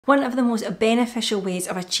One of the most beneficial ways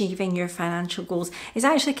of achieving your financial goals is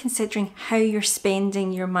actually considering how you're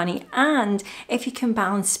spending your money and if you can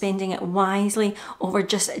balance spending it wisely over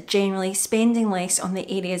just generally spending less on the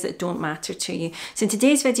areas that don't matter to you. So in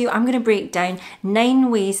today's video, I'm going to break down 9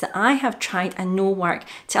 ways that I have tried and know work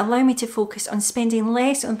to allow me to focus on spending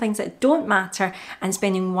less on things that don't matter and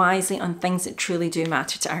spending wisely on things that truly do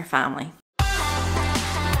matter to our family.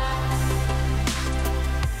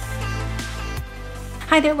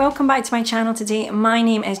 Hi there, welcome back to my channel today. My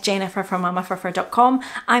name is Jennifer from mamafurfur.com.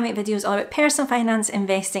 I make videos all about personal finance,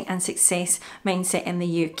 investing and success mindset in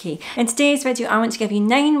the UK. In today's video, I want to give you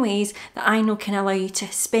 9 ways that I know can allow you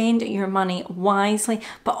to spend your money wisely,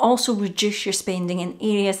 but also reduce your spending in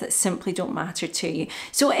areas that simply don't matter to you.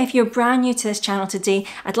 So if you're brand new to this channel today,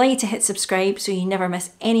 I'd like you to hit subscribe so you never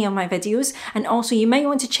miss any of my videos. And also you might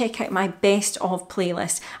want to check out my best of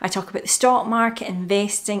playlist. I talk about the stock market,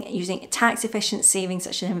 investing, using tax efficient savings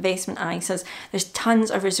such as investment ISAs. There's tons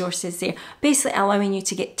of resources there, basically allowing you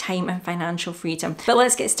to get time and financial freedom. But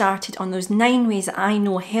let's get started on those 9 ways that I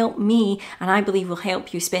know help me and I believe will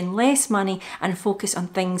help you spend less money and focus on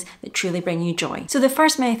things that truly bring you joy. So the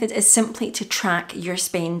first method is simply to track your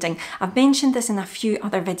spending. I've mentioned this in a few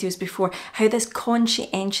other videos before, how this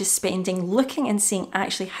conscientious spending, looking and seeing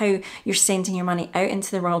actually how you're sending your money out into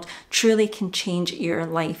the world, truly can change your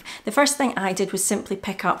life. The first thing I did was simply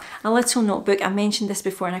pick up a little notebook. I mentioned this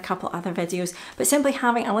before in a couple other videos, but simply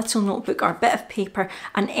having a little notebook or a bit of paper,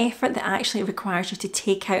 an effort that actually requires you to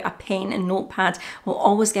take out a pen and notepad will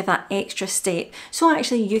always give that extra step. So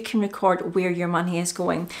actually you can record where your money is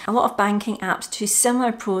going. A lot of banking apps do a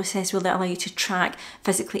similar process will allow you to track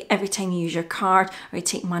physically every time you use your card or you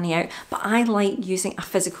take money out, but I like using a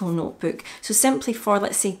physical notebook. So simply for,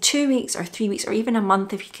 let's say, 2 weeks or 3 weeks or even a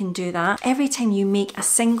month, if you can do that, every time you make a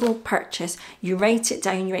single purchase, you write it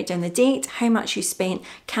down, you write down the date, how much you spent,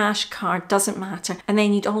 cash, card, doesn't matter. And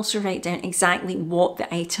then you'd also write down exactly what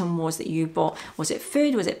the item was that you bought. Was it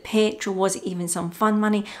food? Was it petrol? Was it even some fun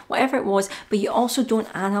money? Whatever it was, but you also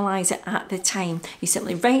don't analyze it at the time. You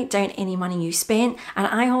simply write down any money you spent. And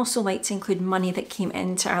I also like to include money that came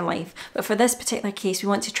into our life. But for this particular case, we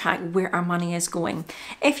want to track where our money is going.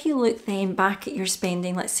 If you look then back at your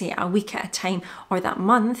spending, let's say a week at a time or that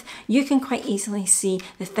month, you can quite easily see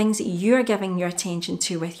the things that you're giving your attention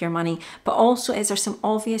to with your money, but also is there some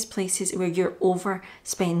obvious places where you're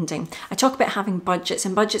overspending. I talk about having budgets,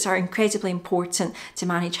 and budgets are incredibly important to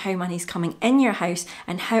manage how money's coming in your house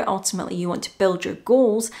and how ultimately you want to build your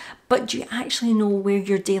goals. But do you actually know where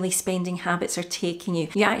your daily spending habits are taking you?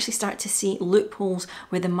 You actually start to see loopholes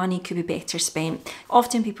where the money could be better spent.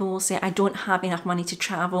 Often people will say, I don't have enough money to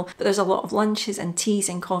travel, but there's a lot of lunches and teas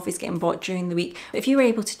and coffees getting bought during the week. But if you were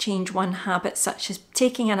able to change one habit, such as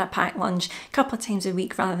taking in a packed lunch a couple of times a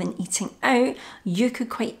week rather than eating out, you could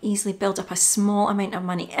quite easily build up a small amount of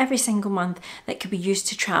money every single month that could be used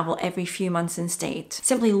to travel every few months instead.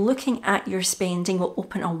 Simply looking at your spending will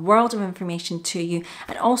open a world of information to you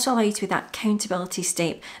and also allow you to be that accountability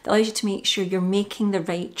step that allows you to make sure you're making the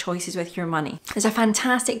right choices with your money. There's a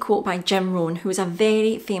fantastic quote by Jim Rohn, who was a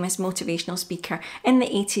very famous motivational speaker in the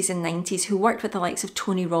 80s and 90s who worked with the likes of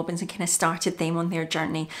Tony Robbins and kind of started them on their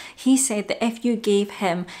journey. He said that if you gave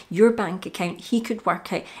him your bank account, he could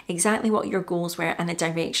work out exactly what your goals were and the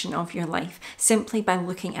direction of your life simply by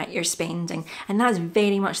looking at your spending. And that's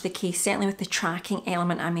very much the case, certainly with the tracking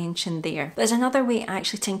element I mentioned there. But there's another way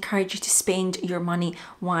actually to encourage you to spend your money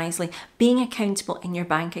wisely, being accountable in your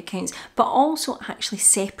bank accounts, but also actually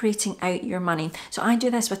separating out your money. So I do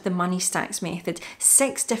this with the money stacks method.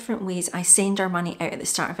 6 different ways I send our money out at the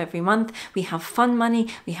start of every month. We have fun money,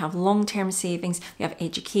 we have long-term savings, we have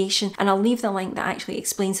education, and I'll leave the link that actually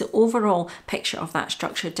explains the overall picture of that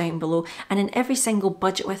structure down below. And in every single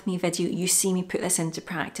Budget With Me video, you see me put this into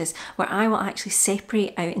practice, where I will actually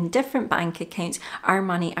separate out in different bank accounts our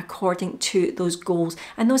money according to those goals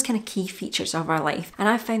and those kind of key features of our life. And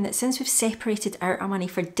I found that since we've separated out our money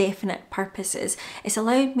for definite purposes, it's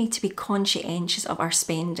allowed me to be conscientious of our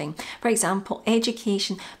spending. For example,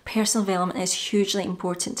 education, personal development is hugely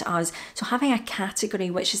important to us. So having a category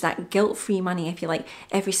which is that guilt-free money, if you like,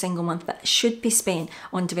 every single month that should be spent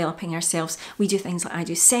on developing ourselves. We do things like I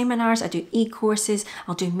do seminars, I do e-courses,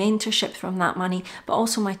 I'll do mentorship from that money, but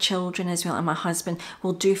also my children as well and my husband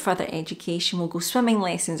will do further education. We'll go swimming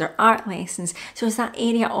lessons or art lessons. So it's that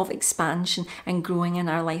area of expansion and growing in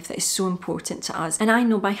our life life that is so important to us. And I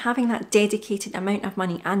know by having that dedicated amount of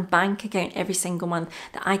money and bank account every single month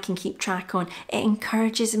that I can keep track on, it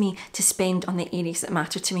encourages me to spend on the areas that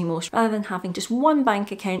matter to me most, rather than having just one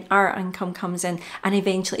bank account, our income comes in and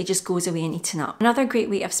eventually it just goes away and eaten up. Another great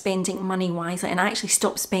way of spending money wisely and actually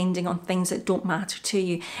stop spending on things that don't matter to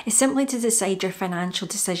you is simply to decide your financial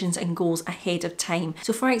decisions and goals ahead of time.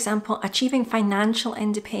 So for example, achieving financial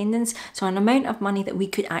independence, so an amount of money that we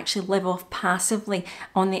could actually live off passively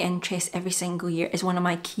on the interest every single year, is one of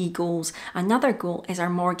my key goals. Another goal is our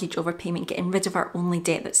mortgage overpayment, getting rid of our only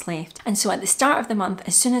debt that's left. And so at the start of the month,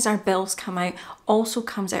 as soon as our bills come out, also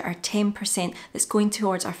comes out our 10% that's going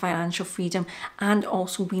towards our financial freedom, and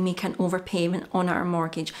also we make an overpayment on our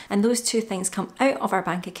mortgage. And those two things come out of our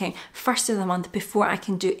bank account first of the month before I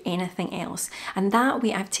can do anything else. And that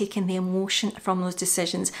way I've taken the emotion from those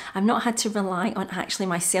decisions. I've not had to rely on actually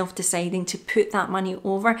myself deciding to put that money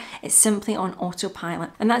over. It's simply on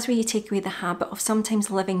autopilot. And that's where you take away the habit of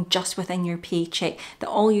sometimes living just within your paycheck, that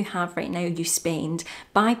all you have right now you spend.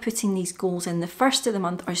 By putting these goals in the first of the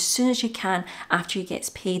month or as soon as you can after you get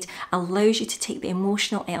paid, allows you to take the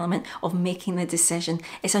emotional element of making the decision.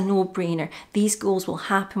 It's a no-brainer. These goals will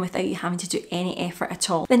happen without you having to do any effort at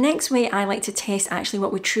all. The next way I like to test actually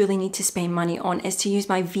what we truly need to spend money on is to use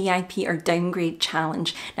my VIP or downgrade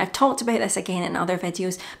challenge. Now I've talked about this again in other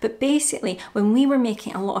videos, but basically when we were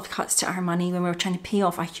making a lot of cuts to our money, when we were trying to pay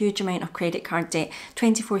off a huge amount of credit card debt,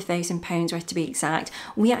 £24,000 worth to be exact,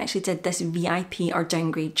 we actually did this VIP or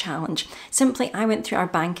downgrade challenge. Simply I went through our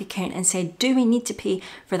bank account and said, do we need to pay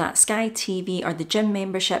for that Sky TV or the gym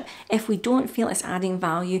membership? If we don't feel it's adding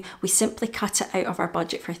value, we simply cut it out of our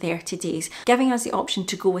budget for 30 days, giving us the option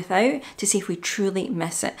to go without to see if we truly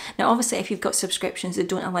miss it. Now obviously if you've got subscriptions that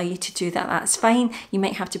don't allow you to do that, that's fine. You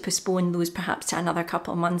might have to postpone those perhaps to another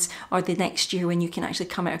couple of months or the next year when you can actually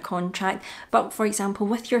come out of contract. But for example,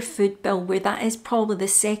 with your food bill, where that is probably the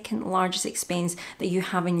second largest expense that you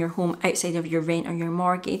have in your home outside of your rent or your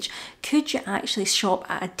mortgage, could you actually shop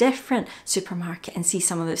at a different supermarket and see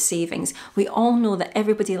some of those savings? We all know that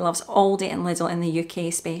everybody loves Aldi and Lidl in the UK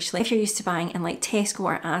especially. If you're used to buying in like Tesco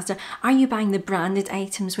or Asda, are you buying the branded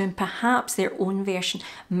items when perhaps their own version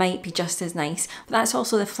might be just as nice? But that's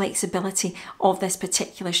also the flexibility of this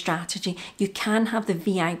particular strategy. You can have the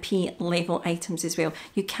VIP level items as well.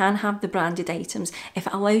 You can have the branded items if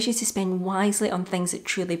it allows you to spend wisely on things that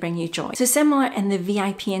truly bring you joy. So similar in the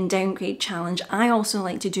VIP and downgrade challenge, I also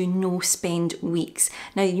like to do no spend weeks.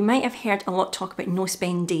 Now you might have heard a lot talk about no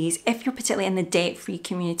spend days. If you're particularly in the debt-free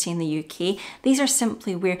community in the UK, these are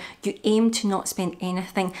simply where you aim to not spend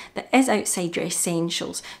anything that is outside your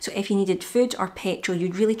essentials. So if you needed food or petrol,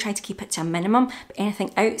 you'd really try to keep it to a minimum, but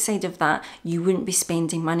anything outside of that you wouldn't be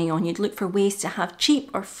spending money on. You'd look for ways to have cheap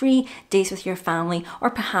or free days with your family, or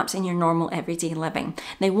perhaps in your normal everyday living.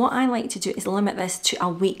 Now what I like to do is limit this to a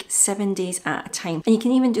week, 7 days at a time. And you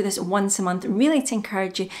can even do this once a month, really to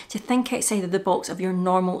encourage you to think outside of the box of your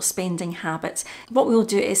normal spending habits. What we'll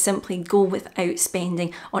do is simply go without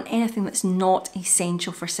spending on anything that's not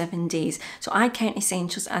essential for 7 days. So I count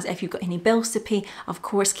essentials as if you've got any bills to pay, of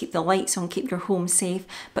course keep the lights on, keep your home safe,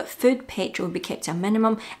 but food, petrol would be kept to a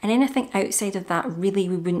minimum, and anything outside of that really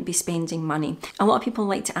we wouldn't be spending money. A lot of people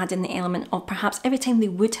like to add in the element of perhaps every time they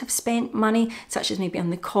would have spent money, such as maybe on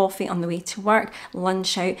the coffee on the way to work,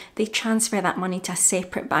 lunch out, they transfer that money to a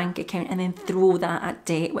separate bank account and then throw that at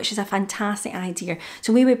debt, which is a fantastic idea.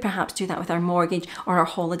 So we would perhaps do that with our mortgage or our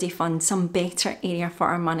holiday fund, some better area for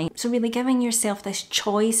our money. So really giving yourself this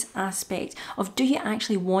choice aspect of, do you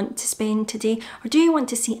actually want to spend today, or do you want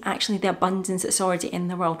to see actually the abundance that's already in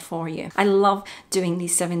the world for you? I love doing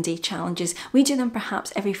these 7-day challenges. We do them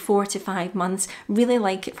perhaps every 4 to 5 months. Really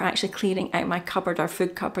like it for actually clearing out my cupboard or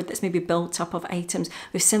food cupboard that's maybe built up of items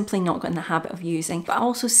we've simply not got in the habit of using, but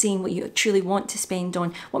also seeing what you truly want to spend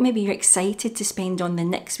on, what maybe you're excited to spend on the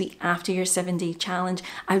next week after your 7-day challenge.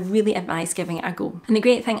 I really advise giving it a go. And the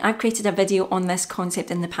great thing, I've created a video on this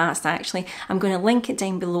concept in the past actually. I'm going to link it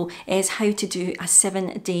down below. It is how to do a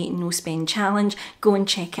 7-day no spend challenge. Go and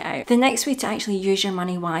check it out. The next way to actually use your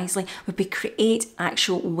money wisely would be create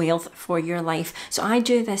actual wealth for your life. So I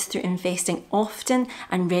do this through investing often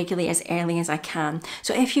and regularly as early as I can.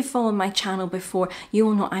 So if you follow my channel before, you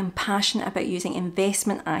will know I'm passionate about using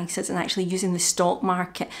investment ISAs and actually using the stock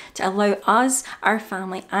market to allow us, our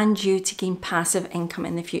family and you to gain passive income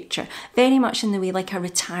in the future. Very much in the way like a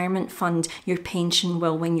retirement fund your pension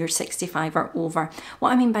will when you're 65 or over.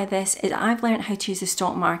 What I mean by this is I've learned how to use the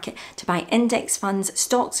stock market to buy index funds,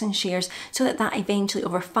 stocks and shares, so that eventually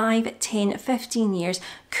over 5, 10, 15 years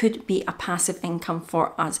could be a passive income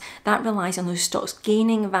for us. That relies on those stocks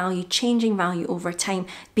gaining value, changing value over time,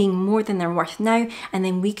 being more than their are worth now, and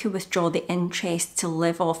then we could withdraw the interest to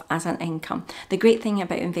live off as an income. The great thing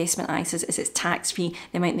about investment ISAs is it's tax-free,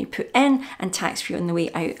 the amount they put in, and tax-free on the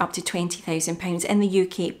way out, up to £20,000 in the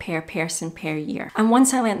UK per person per year. And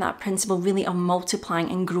once I learned that principle really of multiplying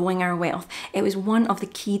and growing our wealth, it was one of the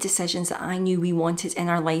key decisions that I knew we wanted in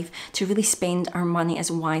our life, to really spend our money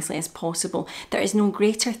as wisely as possible. There is no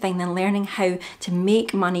greater thing than learning how to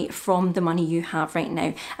make money from the money you have right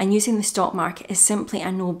now, and using the stock market is simply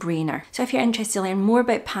a no-brainer. So if you're interested to learn more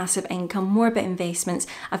about passive income, more about investments,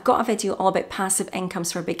 I've got a video all about passive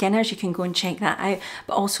incomes for beginners. You can go and check that out,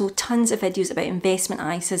 but also tons of videos about investment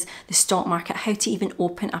ISAs, the stock market, how to even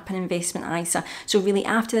open up an investment ISA. So really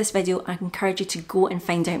after this video, I encourage you to go and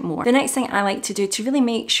find out more. The next thing I like to do to really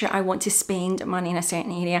make sure I want to spend money in a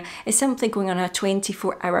certain area is simply going on a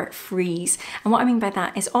 24-hour freeze. And what I mean by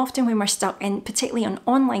that is often when we're stuck in, particularly on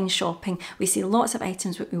online shopping, we see lots of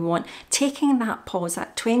items that we want. Taking that pause,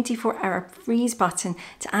 that 24-hour freeze button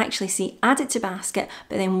to actually see, add it to basket,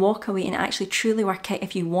 but then walk away and actually truly work out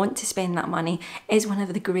if you want to spend that money is one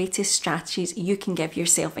of the greatest strategies you can give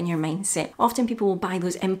yourself in your mindset. Often people will buy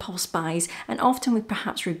those impulse buys, and often we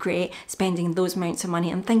perhaps regret spending those amounts of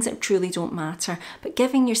money on things that truly don't matter. But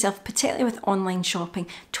giving yourself, particularly with online shopping,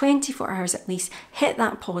 24 hours at least, hit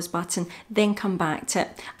that pause button, then come back to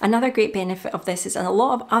it. Another great benefit of this is a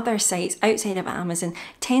lot of other sites outside of Amazon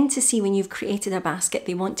tend to see when you've created a basket,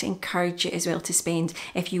 they want to encourage you as well to spend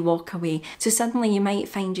if you walk away. So suddenly you might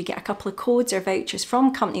find you get a couple of codes or vouchers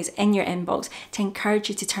from companies in your inbox to encourage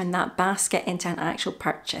you to turn that basket into an actual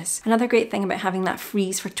purchase. Another great thing about having that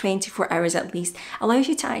freeze for 24 hours at least allows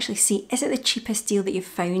you to actually see, is it the cheapest deal that you've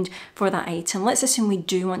found for that item? Let's assume we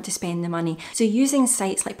do want to spend the money. So using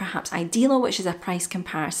sites like perhaps Idealo, which is a price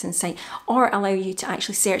comparison site, or allow you to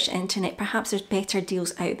actually search the internet, perhaps there's better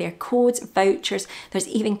deals out there, codes, vouchers, there's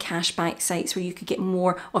even cashback sites where you could get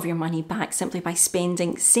more of your money back simply by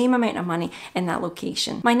spending the same amount of money in that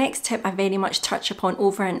location. My next tip I very much touch upon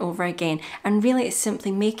over and over again, and really it's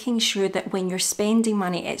simply making sure that when you're spending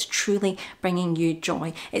money, it's truly bringing you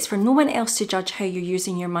joy. It's for no one else to judge how you're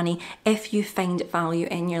using your money if you find value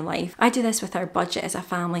in your life. I do this with our budget as a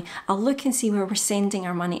family. I'll look and see where we're sending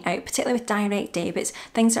our money out, particularly with direct debits,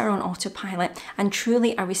 things that are on autopilot, and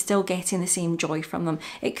truly are we still getting the same joy from them?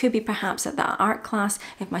 It could be perhaps at that art class,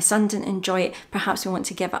 if my son didn't enjoy it, perhaps we want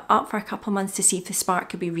to give it up for a couple of months to see if the spark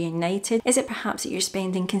could be reignited. Is it perhaps that you're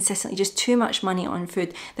spending consistently just too much money on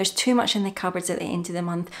food, there's too much in the cupboards at the end of the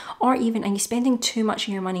month, or even are you spending too much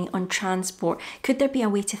of your money on transport? Could there be a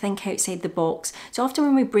way to think outside the box? So often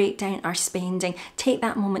when we break down our spending, take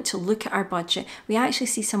that moment to look at our budget, we actually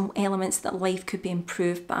see some elements that life could be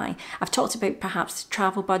improved by. I've talked about perhaps the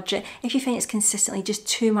travel budget. If you find it's consistently just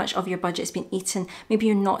too much of your budget has been eaten, maybe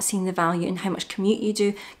you're not seeing the value in how much commute you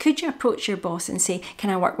do, could you approach your boss and say, can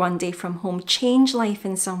I work one day from home? Change life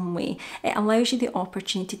in some way. It allows you the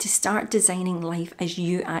opportunity to start designing life as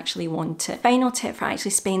you actually want it. Final tip for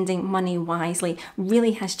actually spending money wisely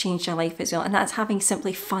really has changed your life as well, and that's having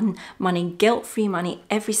simply fun money, guilt-free money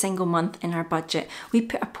every single month in our budget. We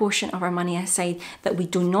put a portion of our money aside that we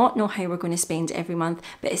do not know how we're going to spend every month,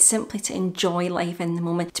 but it's simply to enjoy life in the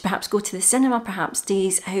moment, to perhaps go to the cinema, perhaps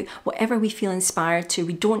days out, whatever we feel inspired to.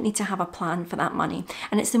 We don't need to have a plan for that money,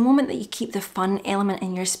 and it's the moment that you keep the fun element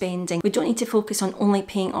in your spending. We don't need to focus on only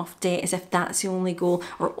paying off debt as if that's the only goal,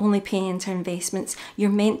 or only paying into investments. You're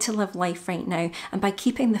meant to live life right now, and by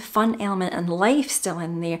keeping the fun element and life still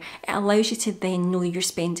in there, it allows you to then know you're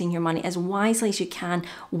spending your money as wisely as you can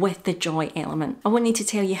with the joy element. I won't need to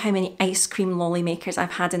tell you how many ice cream lolly makers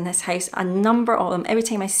I've had in this house, a number of them. Every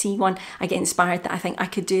time I see one, I get inspired that I think I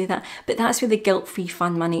could do that. But that's where the guilt-free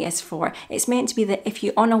fun money is for. It's meant to be that if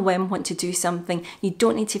you on a whim want to do something, you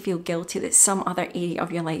don't need to feel guilty that some other area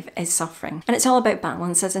of your life is suffering. And it's all about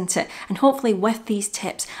balance, isn't it? And hopefully with these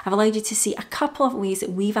tips, I've allowed you to see a couple of ways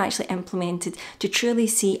that we've actually implemented to truly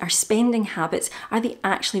see our spending habits, are they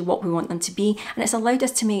actually what we want them to be? And it's allowed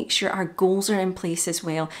us to make sure our goals are in place as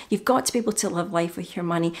well. You've got to be able to live life with your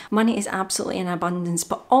money. Money is absolutely in abundance,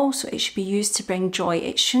 but also it should be used to bring joy.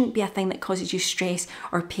 It shouldn't be a thing that causes you stress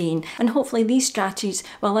or pain. And hopefully these strategies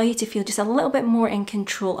will allow you to feel just a little bit more in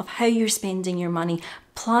control of how you're spending your money,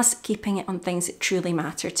 plus keeping it on things that truly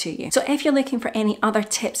matter to you. So if you're looking for any other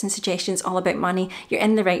tips and suggestions all about money, you're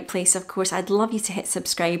in the right place, of course. I'd love you to hit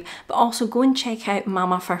subscribe, but also go and check out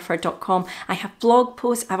mamafurfur.com. I have blog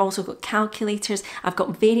posts, I've also got calculators, I've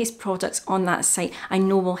got various products on that site I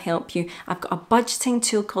know will help you. I've got a budgeting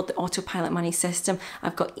tool called the AutoPilot Money System,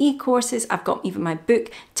 I've got e-courses, I've got even my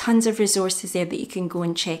book, tons of resources there that you can go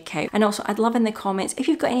and check out. And also I'd love in the comments if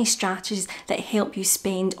you've got any strategies that help you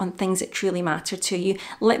spend on things that truly matter to you.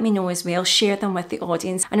 let me know as well. Share them with the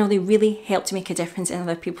audience. I know they really help to make a difference in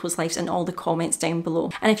other people's lives in all the comments down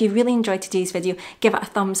below. And if you really enjoyed today's video, give it a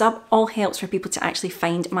thumbs up. All helps for people to actually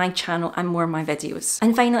find my channel and more of my videos.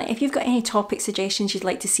 And finally, if you've got any topic suggestions you'd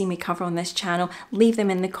like to see me cover on this channel, leave them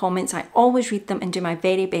in the comments. I always read them and do my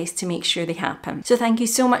very best to make sure they happen. So thank you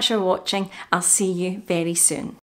so much for watching. I'll see you very soon.